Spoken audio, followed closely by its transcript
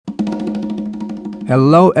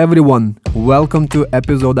Hello everyone, welcome to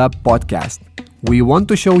Episode Up podcast. We want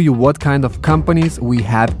to show you what kind of companies we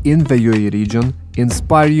have in the UAE region,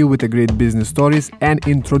 inspire you with great business stories and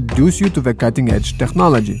introduce you to the cutting edge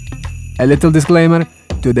technology. A little disclaimer,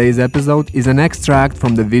 today's episode is an extract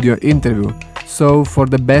from the video interview, so for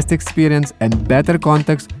the best experience and better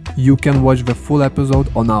context, you can watch the full episode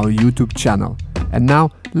on our YouTube channel. And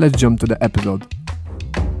now, let's jump to the episode.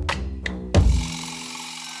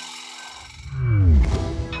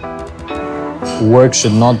 Work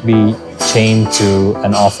should not be chained to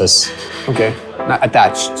an office. Okay, not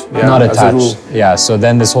attached. Yeah, not attached. Yeah, so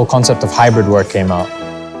then this whole concept of hybrid work came out.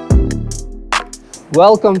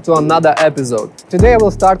 Welcome to another episode. Today I will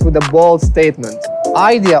start with a bold statement.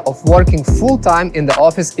 Idea of working full-time in the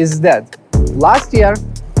office is dead. Last year,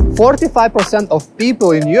 45% of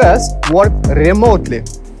people in US worked remotely.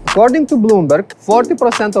 According to Bloomberg,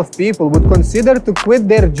 40% of people would consider to quit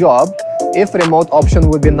their job if remote option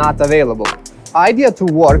would be not available. Idea to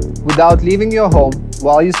work without leaving your home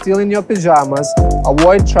while you're still in your pajamas,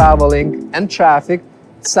 avoid traveling and traffic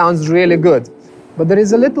sounds really good. But there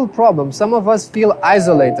is a little problem. Some of us feel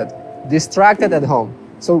isolated, distracted at home.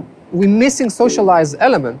 So we're missing socialized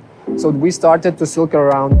element. So we started to look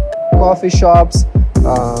around coffee shops,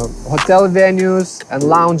 hotel venues and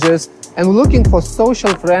lounges and looking for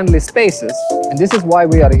social friendly spaces. And this is why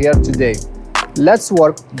we are here today.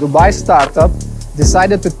 Let'sWork, Dubai startup,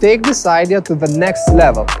 decided to take this idea to the next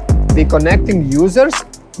level, be connecting users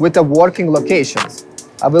with the working locations.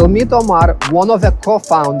 I will meet Omar, one of the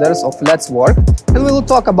co-founders of Let'sWork, and we will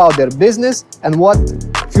talk about their business and what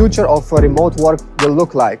future of remote work will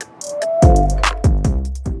look like.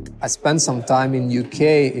 I spent some time in UK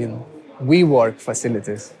in WeWork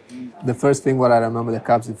facilities. The first thing what I remember the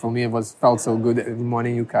cups for me felt so good. Every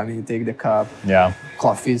morning you come and you take the cup. Yeah.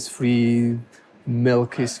 Coffee is free,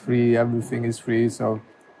 milk is free, everything is free. So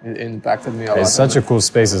it impacted me a lot. It's such a cool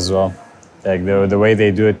space as well. Like the way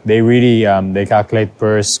they do it, they really they calculate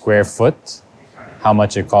per square foot how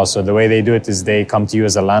much it costs. So the way they do it is they come to you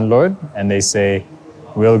as a landlord and they say,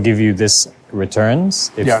 we'll give you this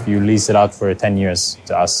returns if you lease it out for 10 years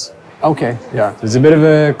to us. Okay, yeah. So it's a bit of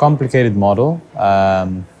a complicated model,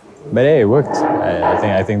 but hey, it worked.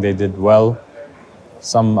 I think they did well.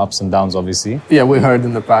 Some ups and downs, obviously. Yeah, we heard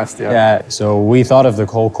in the past, Yeah, so we thought of the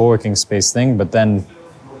whole co-working space thing, but then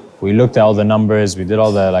we looked at all the numbers, we did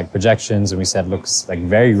all the projections, and we said, looks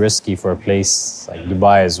very risky for a place like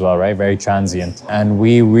Dubai as well, right? Very transient. And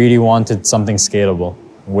we really wanted something scalable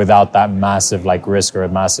without that massive risk or a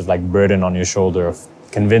massive burden on your shoulder of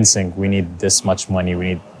convincing we need this much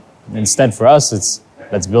money. Instead for us, it's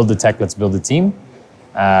let's build the tech, let's build the team,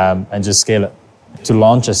 and just scale it. To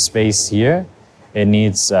launch a space here, it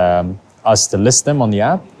needs us to list them on the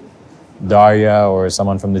app, Daria or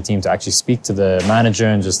someone from the team to actually speak to the manager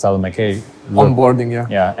and just tell them, hey, look. Onboarding,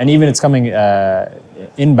 Yeah, and even it's coming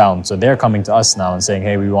inbound, so they're coming to us now and saying,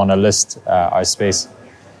 hey, we want to list our space.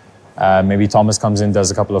 Maybe Thomas comes in,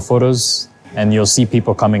 does a couple of photos, and you'll see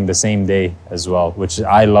people coming the same day as well, which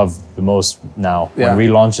I love the most now. Yeah. When we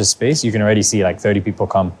launch a space, you can already see 30 people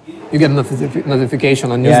come. You get a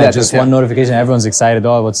notification on newsletters. Yeah, just one notification. Everyone's excited.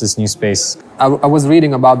 Oh, what's this new space? I was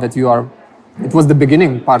reading about that it was the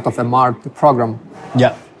beginning part of a MART program.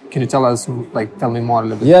 Yeah. Can you tell us, tell me more a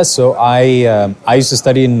little bit? Yeah, so I used to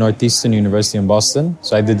study in Northeastern University in Boston.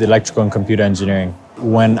 So I did electrical and computer engineering.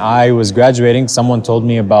 When I was graduating, someone told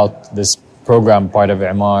me about this program, part of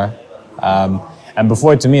I'mar. And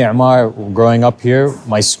before, to me, I'mar, growing up here,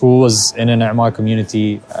 my school was in an I'mar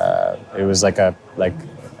community. It was like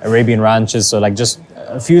Arabian ranches, so just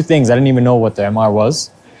a few things. I didn't even know what the I'mar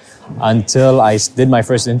was until I did my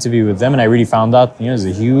first interview with them, and I really found out, it's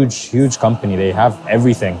a huge company. They have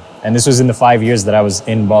everything. And this was in the 5 years that I was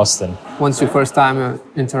in Boston. Once you first time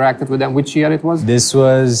interacted with them, which year it was? This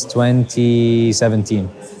was 2017.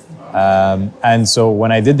 And so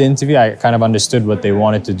when I did the interview, I kind of understood what they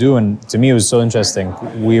wanted to do. And to me, it was so interesting.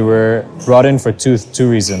 We were brought in for two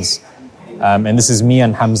reasons. And this is me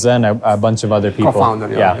and Hamza and a bunch of other people. Co-founder,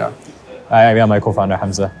 yeah, my co-founder,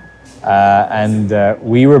 Hamza. And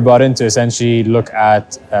we were brought in to essentially look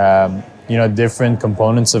at, different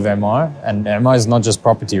components of I'mar. And I'mar is not just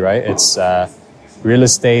property, right? It's real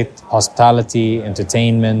estate, hospitality,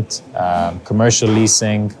 entertainment, commercial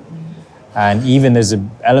leasing. And even there's an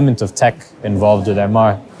element of tech involved with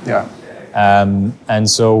I'mar. Yeah. And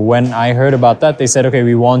so when I heard about that, they said, okay,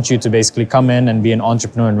 we want you to basically come in and be an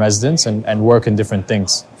entrepreneur in residence and work in different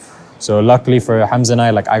things. So luckily for Hamza and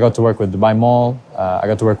I got to work with Dubai Mall. I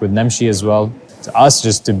got to work with Nemshi as well. to us,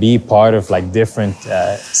 just to be part of like different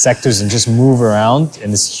sectors and just move around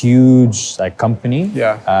in this huge like company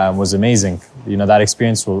was amazing. You know, that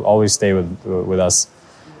experience will always stay with us.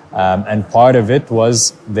 And part of it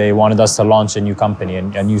was they wanted us to launch a new company,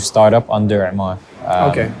 a new startup under Imar.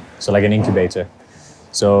 So like an incubator.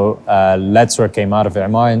 So Let'sWork came out of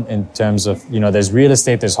Imar in terms of, you know, there's real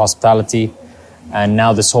estate, there's hospitality, and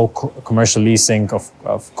now this whole commercial leasing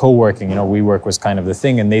of co-working, you know, WeWork was kind of the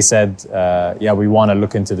thing. And they said, yeah, we want to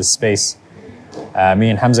look into this space. Me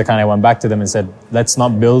and Hamza kind of went back to them and said, let's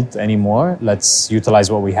not build anymore. Let's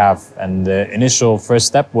utilize what we have. And the initial first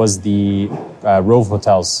step was the Rove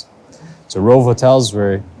Hotels. So Rove Hotels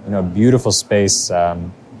were, you know, a beautiful space.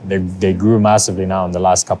 They grew massively now in the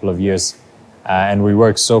last couple of years. And we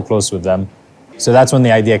work so close with them. So that's when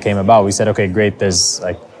the idea came about. We said, okay, great, there's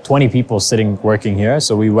like 20 people working here.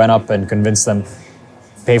 So we went up and convinced them,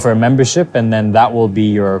 pay for a membership, and then that will be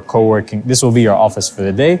your co-working, this will be your office for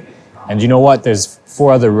the day. And you know what, there's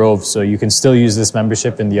 4 other roves, so you can still use this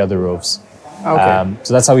membership in the other roves. So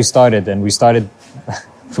that's how we started. And we started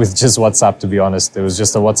with just WhatsApp, to be honest. It was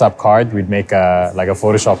just a WhatsApp card. We'd make a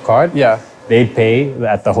Photoshop card. They'd pay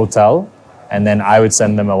at the hotel. And then I would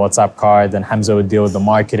send them a WhatsApp card, and Hamza would deal with the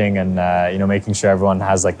marketing and you know, making sure everyone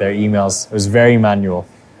has like their emails. It was very manual,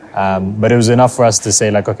 but it was enough for us to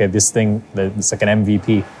say like, okay, this thing, it's like an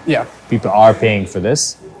MVP. People are paying for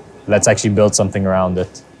this. Let's actually build something around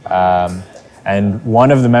it. And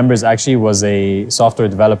one of the members actually was a software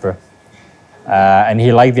developer, and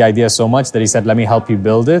he liked the idea so much that he said, "Let me help you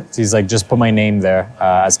build it." He's like, "Just put my name there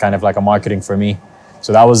as kind of like a marketing for me."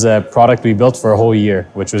 So that was a product we built for a whole year,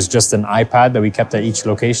 which was just an iPad that we kept at each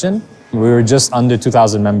location. We were just under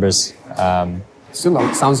 2,000 members.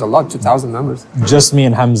 Still sounds a lot, 2,000 members. Just me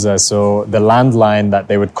and Hamza. So the landline that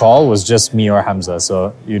they would call was just me or Hamza.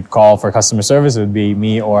 So you'd call for customer service, it would be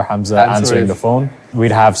me or Hamza answering the phone.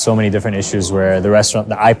 We'd have so many different issues where the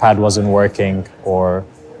iPad wasn't working, or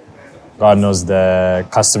God knows the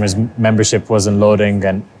customer's membership wasn't loading.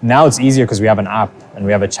 And now it's easier because we have an app and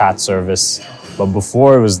we have a chat service. But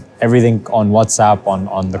before it was everything on WhatsApp,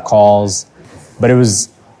 on the calls. But it was,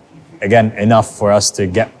 again, enough for us to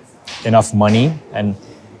get enough money and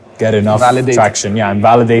get enough traction. And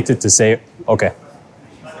validate it to say, okay,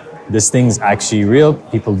 this thing's actually real.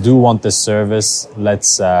 People do want this service.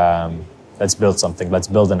 Let's build something. Let's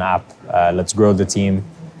build an app. Let's grow the team.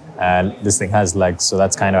 This thing has legs. So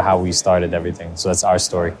that's kind of how we started everything. So that's our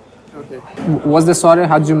story. Okay. What's the story?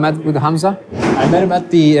 How did you met with Hamza? I met him at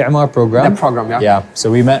the Imar program. The program, yeah. Yeah. So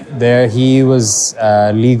we met there. He was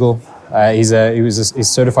legal. He's a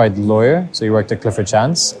certified lawyer. So he worked at Clifford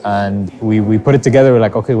Chance, and we put it together. We're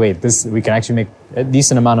like, okay, wait, we can actually make a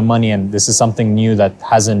decent amount of money, and this is something new that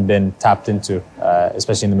hasn't been tapped into,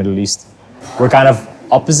 especially in the Middle East. We're kind of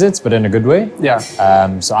opposites, but in a good way.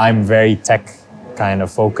 So I'm very tech kind of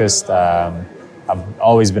focused. I've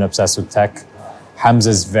always been obsessed with tech.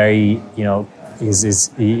 Hamza's very, you know,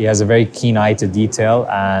 he has a very keen eye to detail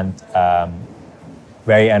and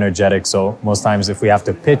very energetic. So most times if we have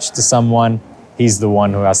to pitch to someone, he's the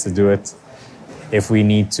one who has to do it. If we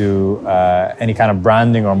need to, any kind of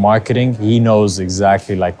branding or marketing, he knows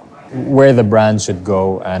exactly like where the brand should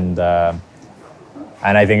go. And I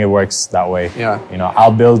think it works that way. You know,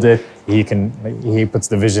 I'll build it. He puts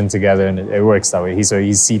the vision together, and it works that way. He's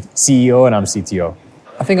CEO and I'm CTO.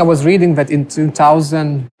 I think I was reading that in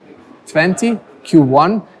 2020,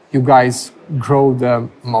 Q1, you guys grow the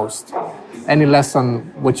most. Any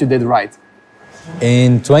lesson what you did right?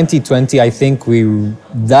 In 2020, I think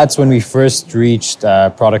that's when we first reached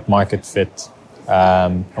product market fit.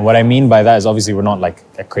 And what I mean by that is obviously we're not like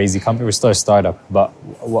a crazy company, we're still a startup. But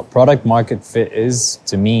what product market fit is,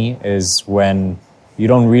 to me, is when you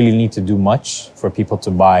don't really need to do much for people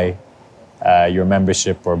to buy your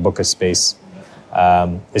membership or book a space.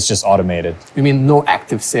 It's just automated. You mean no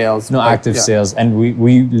active sales? No active sales. And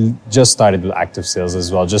we just started with active sales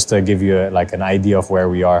as well, just to give you like an idea of where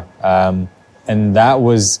we are. And that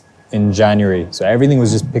was in January. So everything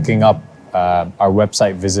was just picking up. Our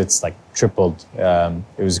website visits like tripled.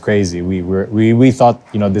 It was crazy. We thought,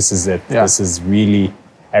 you know, this is it. This is really,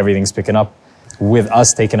 everything's picking up. With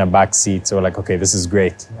us taking a back seat. So we're like, okay, this is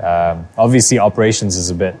great. Obviously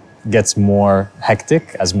operations gets more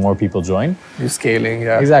hectic as more people join. You're scaling,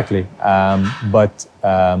 Exactly. But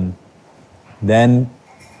then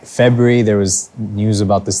February, there was news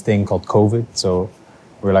about this thing called COVID. So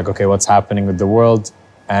we're like, okay, what's happening with the world?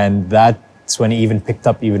 And that's when it even picked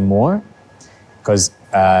up even more, because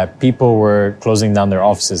people were closing down their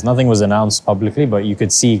offices. Nothing was announced publicly, but you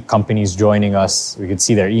could see companies joining us. We could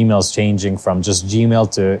see their emails changing from just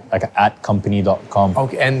Gmail to like @company.com.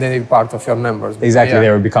 Okay, and they're part of your members. Exactly, Yeah. they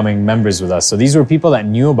were becoming members with us. So these were people that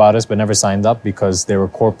knew about us but never signed up because they were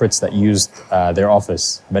corporates that used their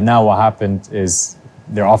office. But now what happened is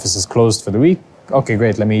their office is closed for the week. Okay,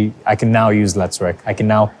 great. I can now use Let'sWork. I can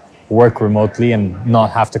now work remotely and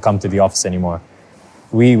not have to come to the office anymore.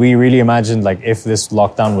 We really imagined like if this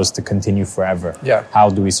lockdown was to continue forever, how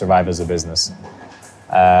do we survive as a business?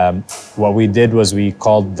 What we did was we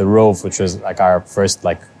called the Rove, which was like our first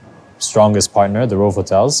like strongest partner, the Rove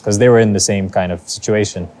Hotels, because they were in the same kind of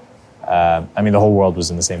situation. I mean, the whole world was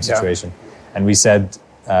in the same situation. And we said,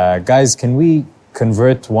 guys, can we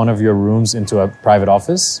convert one of your rooms into a private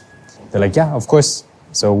office? They're like, yeah, of course.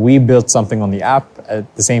 So we built something on the app.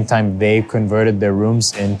 At the same time, they converted their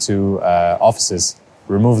rooms into offices,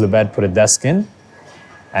 removed the bed, put a desk in.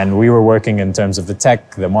 And we were working in terms of the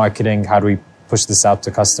tech, the marketing, how do we push this out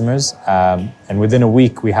to customers? And within a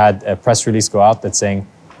week, we had a press release go out that's saying,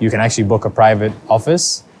 you can actually book a private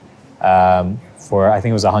office for, I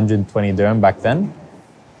think it was 120 dirham back then.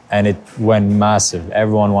 And it went massive.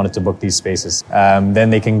 Everyone wanted to book these spaces. Then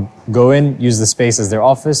they can go in, use the space as their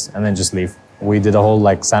office, and then just leave. We did a whole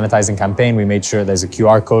like sanitizing campaign. We made sure there's a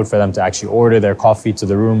QR code for them to actually order their coffee to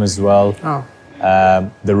the room as well. Oh.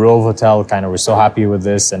 The Rove Hotel kind of were so happy with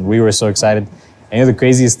this, and we were so excited. And you know the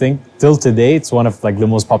craziest thing? Till today, it's one of like the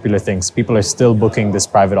most popular things. People are still booking this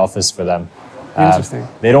private office for them. Interesting.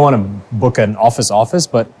 They don't want to book an office,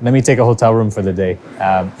 but let me take a hotel room for the day.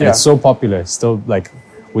 And it's so popular. Still, like,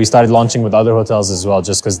 we started launching with other hotels as well,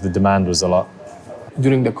 just because the demand was a lot.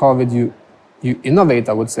 During the COVID, you innovate,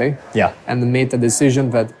 I would say. Yeah. And made a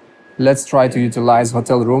decision that let's try to utilize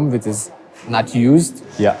hotel room that is not used.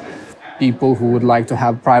 Yeah. People who would like to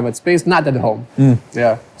have private space, not at home.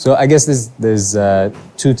 Yeah. So I guess there's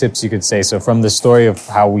two tips you could say. So from the story of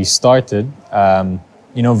how we started,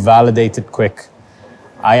 validate it quick.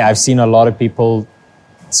 I've seen a lot of people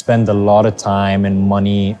spend a lot of time and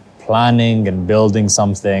money planning and building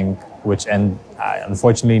something, which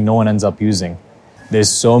unfortunately no one ends up using. There's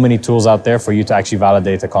so many tools out there for you to actually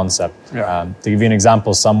validate a concept. Yeah. To give you an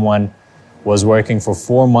example, someone was working for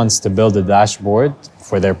 4 months to build a dashboard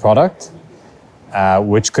for their product,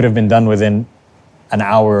 which could have been done within an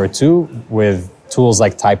hour or two with tools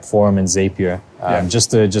like Typeform and Zapier,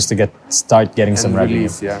 just to start getting some revenue.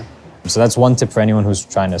 So that's one tip for anyone who's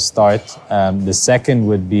trying to start. The second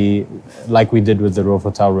would be, like we did with the Rove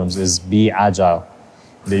Hotel rooms, is be agile.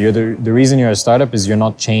 The reason you're a startup is you're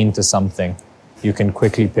not chained to something. You can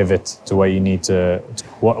quickly pivot to what you need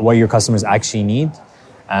what your customers actually need.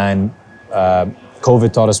 And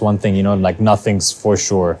COVID taught us one thing, like nothing's for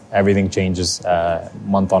sure. Everything changes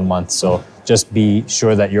month on month. So just be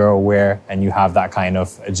sure that you're aware and you have that kind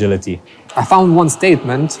of agility. I found one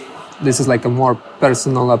statement. This is like a more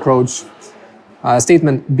personal approach.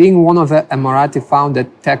 Statement, being one of the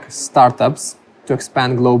Emirati-founded tech startups to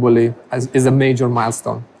expand globally is a major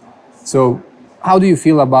milestone. So how do you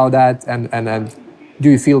feel about that? And do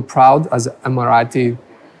you feel proud as Emirati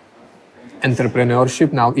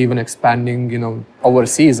entrepreneurship now even expanding,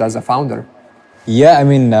 overseas as a founder? Yeah, I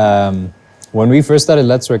mean, when we first started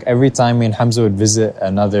Let'sWork, every time me and Hamza would visit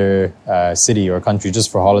another city or country just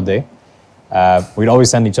for holiday, we'd always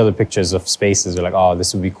send each other pictures of spaces. We're like, oh,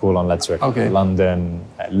 this would be cool on Let'sWork. Okay. London,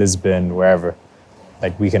 Lisbon, wherever.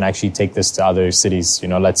 Like we can actually take this to other cities.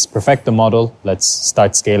 Let's perfect the model. Let's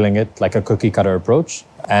start scaling it like a cookie cutter approach.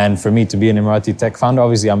 And for me to be an Emirati tech founder,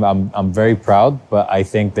 obviously I'm very proud, but I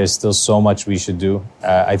think there's still so much we should do.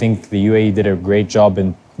 I think the UAE did a great job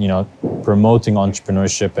in, promoting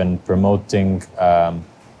entrepreneurship and promoting,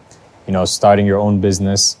 starting your own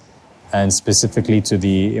business. And specifically to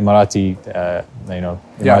the Emirati,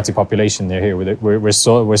 Emirati population, they're here. We're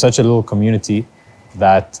such a little community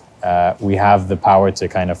that we have the power to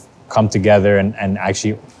kind of come together and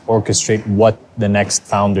actually orchestrate what the next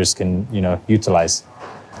founders can, utilize.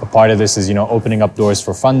 A part of this is, opening up doors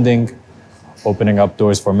for funding, opening up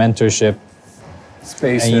doors for mentorship,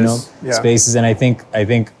 spaces, and, spaces. And I think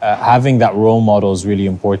having that role model is really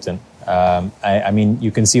important. I mean,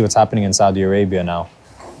 you can see what's happening in Saudi Arabia now.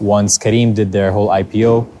 Once Kareem did their whole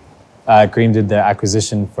IPO, Kareem did their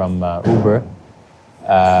acquisition from Uber.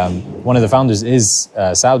 One of the founders is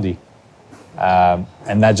Saudi.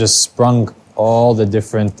 And that just sprung all the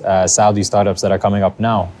different Saudi startups that are coming up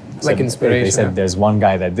now. Like inspiration. They said there's one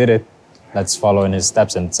guy that did it, let's follow in his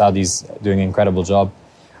steps. And Saudi's doing an incredible job.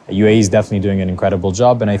 UAE is definitely doing an incredible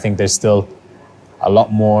job. And I think there's still a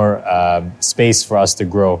lot more space for us to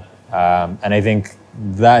grow. And I think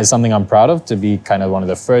that is something I'm proud of, to be kind of one of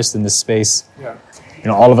the first in this space. Yeah. You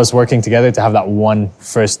know, all of us working together to have that one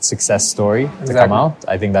first success story to come out.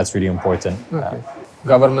 I think that's really important. Okay.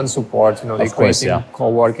 Government support, you know, like course, creating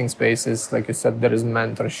co-working spaces. Like you said, there is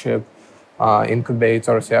mentorship,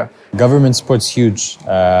 incubators, Government support's huge.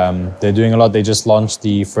 They're doing a lot. They just launched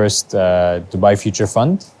the first Dubai Future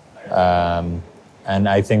Fund. And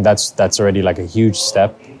I think that's already like a huge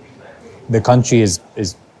step. The country is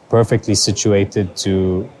perfectly situated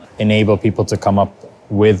to enable people to come up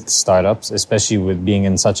with startups, especially with being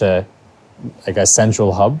in such a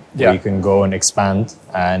central hub where you can go and expand.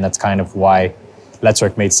 And that's kind of why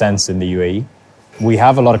Let'sWork made sense in the UAE. We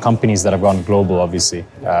have a lot of companies that have gone global, obviously,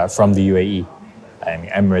 from the UAE. I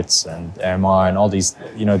mean, Emirates and Emaar and all these,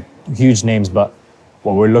 you know, huge names. But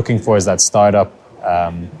what we're looking for is that startup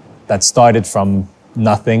that started from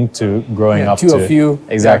nothing to growing up to a few.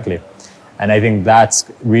 Exactly. And I think that's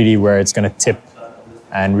really where it's going to tip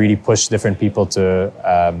and really push different people to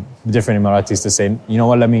different Emiratis to say, you know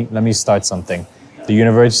what, let me start something. The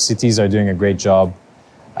universities are doing a great job.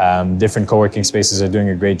 Different co-working spaces are doing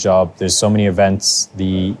a great job. There's so many events.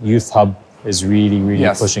 The youth hub is really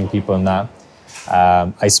pushing people in that.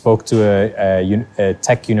 I spoke to a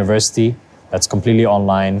tech university that's completely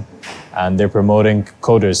online, and they're promoting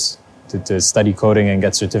coders to study coding and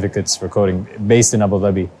get certificates for coding based in Abu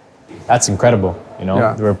Dhabi. That's incredible, you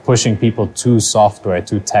know. We're pushing people to software,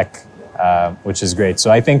 to tech, which is great.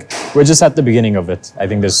 So I think we're just at the beginning of it. I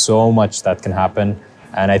think there's so much that can happen,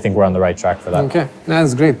 and I think we're on the right track for that. Okay,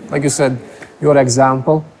 that's great. Like you said, your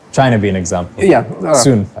example. Trying to be an example. Yeah.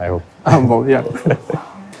 Soon, I hope. Humble, yeah.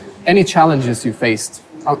 Any challenges you faced?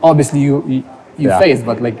 Obviously, you faced,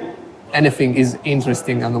 but like anything is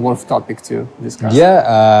interesting and worth topic to discuss.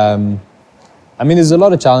 Yeah. I mean, there's a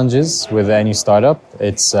lot of challenges with any startup.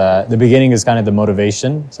 It's the beginning is kind of the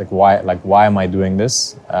motivation. It's like why am I doing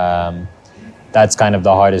this? That's kind of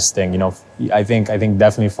the hardest thing. You know, I think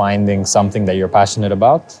definitely finding something that you're passionate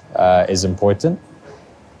about is important,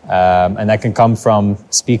 and that can come from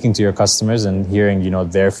speaking to your customers and hearing, you know,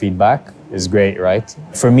 their feedback is great, right?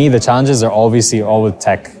 For me, the challenges are obviously all with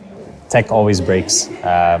tech. Tech always breaks,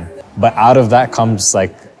 but out of that comes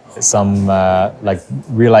like some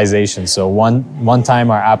realization. So one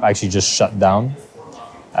time our app actually just shut down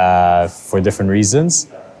for different reasons,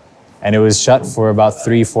 and it was shut for about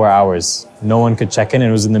 3-4 hours. No one could check in, and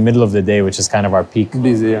it was in the middle of the day, which is kind of our peak.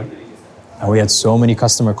 Busy, yeah. And we had so many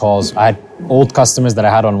customer calls. I had old customers that I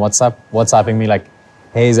had on WhatsApp, WhatsApping me like,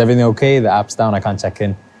 "Hey, is everything okay? The app's down, I can't check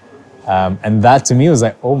in." And that to me was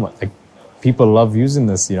like, oh my, like, people love using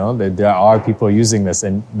this, you know, there are people using this.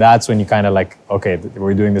 And that's when you kind of like, okay,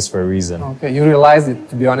 we're doing this for a reason. Okay, you realized it,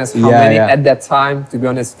 to be honest, how many at that time, to be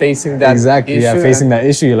honest, facing that issue. Facing that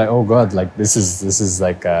issue, you're like, oh God, like this is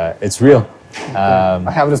like, it's real.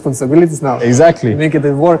 I have responsibilities now. Exactly. Make it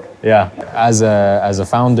work. Yeah, as a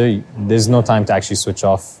founder, there's no time to actually switch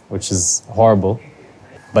off, which is horrible.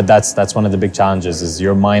 But that's one of the big challenges, is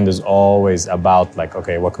your mind is always about like,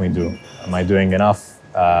 okay, what can we do? Am I doing enough?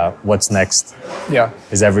 What's next? Yeah.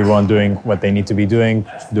 Is everyone doing what they need to be doing?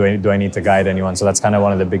 Do I need to guide anyone? So that's kind of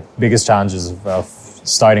one of the biggest challenges of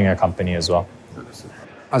starting a company as well.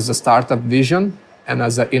 As a startup vision and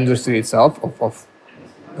as an industry itself of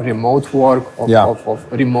remote work,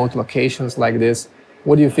 of remote locations like this,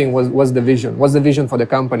 what do you think was the vision? What's the vision for the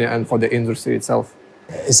company and for the industry itself?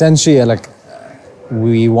 Essentially, like,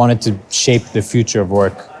 we wanted to shape the future of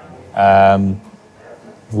work.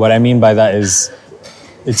 What I mean by that is,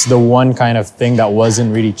 it's the one kind of thing that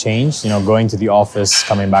wasn't really changed. You know, going to the office,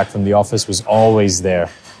 coming back from the office was always there.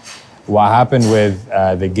 What happened with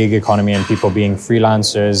the gig economy and people being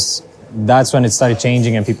freelancers, that's when it started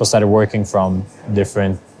changing and people started working from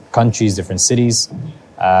different countries, different cities,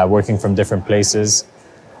 working from different places.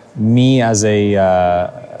 Me as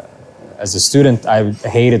a student, I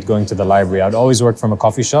hated going to the library. I'd always work from a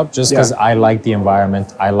coffee shop just because I liked the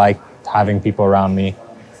environment. I liked having people around me.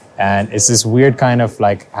 And it's this weird kind of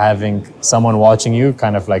like having someone watching you,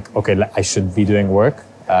 kind of like, okay, I should be doing work,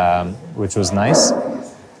 which was nice.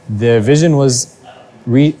 The vision was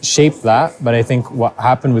reshape that, but I think what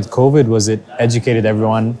happened with COVID was it educated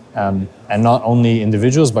everyone, and not only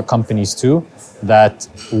individuals, but companies too, that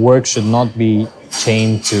work should not be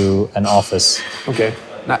chained to an office. Okay,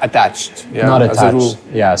 not attached. Yeah, not attached,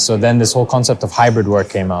 yeah. So then this whole concept of hybrid work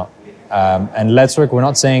came out. And Let'sWork, we're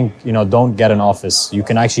not saying, you know, don't get an office. You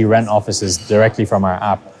can actually rent offices directly from our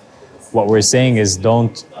app. What we're saying is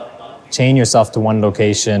don't chain yourself to one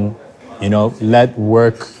location, you know, let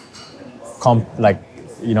work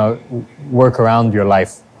work around your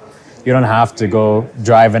life. You don't have to go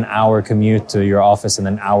drive an hour commute to your office and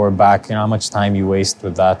an hour back. You know how much time you waste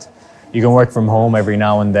with that. You can work from home every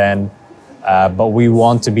now and then, but we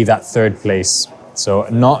want to be that third place. So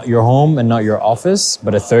not your home and not your office,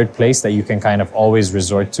 but a third place that you can kind of always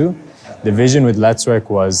resort to. The vision with Let'sWork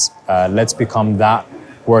was let's become that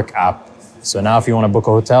work app. So now if you want to book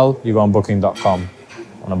a hotel, you go on booking.com.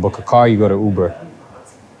 Want to book a car, you go to Uber.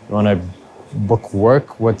 You want to book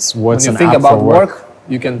work, what's when you an think app about for work?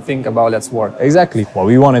 you can think about Let'sWork. Exactly. What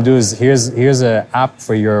we want to do is here's an app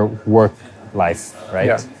for your work life, right?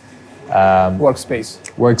 Yeah. Workspace.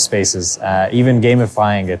 Workspaces, even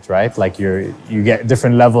gamifying it, right? Like you get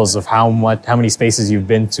different levels of how many spaces you've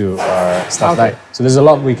been to or stuff like that. So there's a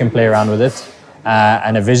lot we can play around with it,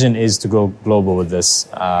 and a vision is to go global with this.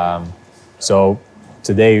 So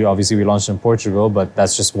today, obviously, we launched in Portugal, but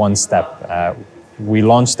that's just one step. We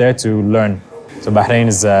launched there to learn. So Bahrain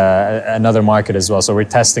is another market as well. So we're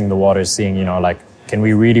testing the waters, seeing, like, can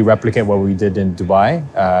we really replicate what we did in Dubai,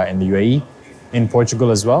 in the UAE, in Portugal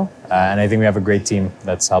as well? And I think we have a great team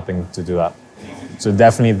that's helping to do that. So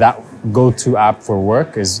definitely that go-to app for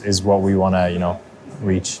work is what we want to,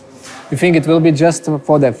 reach. You think it will be just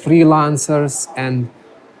for the freelancers and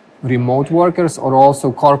remote workers, or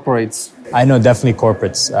also corporates? I know definitely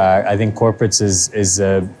corporates. I think corporates is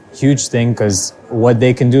a huge thing, because what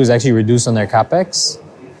they can do is actually reduce on their capex.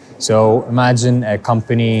 So imagine a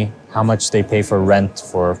company, how much they pay for rent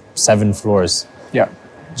for 7 floors. Yeah.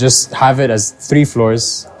 Just have it as 3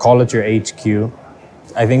 floors, call it your HQ.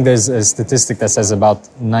 I think there's a statistic that says about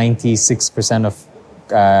 96%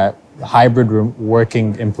 of hybrid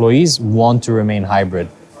working employees want to remain hybrid.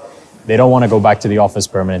 They don't want to go back to the office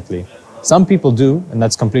permanently. Some people do, and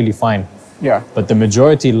that's completely fine. Yeah. But the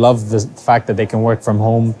majority love the fact that they can work from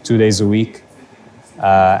home 2 days a week,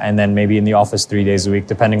 and then maybe in the office 3 days a week,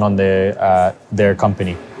 depending on their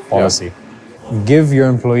company policy. Yeah. Give your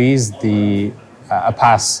employees a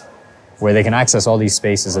pass where they can access all these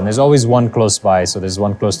spaces, and there's always one close by. So there's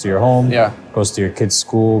one close to your home, close to your kids'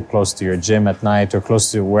 school, close to your gym at night, or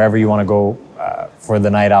close to wherever you want to go for the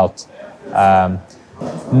night out.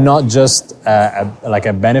 Not just like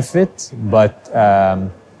a benefit, but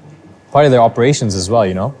part of their operations as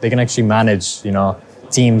well. They can actually manage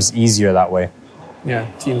teams easier that way. Yeah,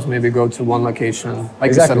 teams maybe go to one location, like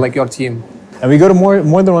Exactly. you said, like your team. And we go to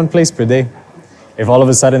more than one place per day. If all of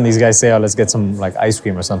a sudden these guys say, "Oh, let's get some like ice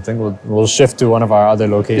cream or something," we'll shift to one of our other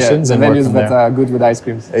locations and work from there. That are good with ice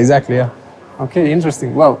creams. Exactly. Yeah. Okay,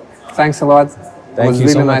 interesting. Well, thanks a lot. It was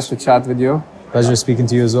really nice to chat with you. Pleasure speaking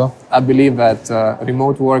to you as well. I believe that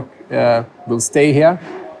remote work will stay here,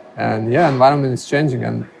 and environment is changing,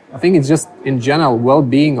 and I think it's just in general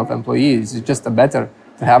well-being of employees. It's just better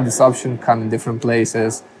to have this option, come in different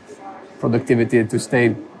places, productivity to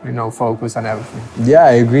stay, focused on everything. Yeah,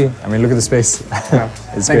 I agree. I mean, look at the space. Yeah.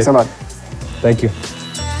 It's Thanks great. a lot. Thank you.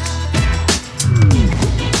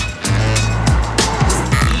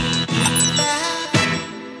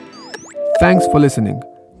 Thanks for listening.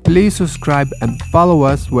 Please subscribe and follow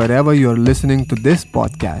us wherever you're listening to this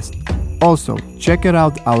podcast. Also, check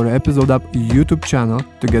out our Episode Up YouTube channel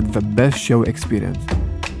to get the best show experience.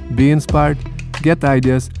 Be inspired, get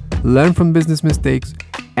ideas, learn from business mistakes,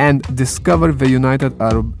 and discover the United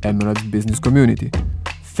Arab Emirates business community.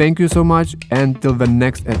 Thank you so much, and till the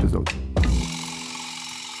next episode.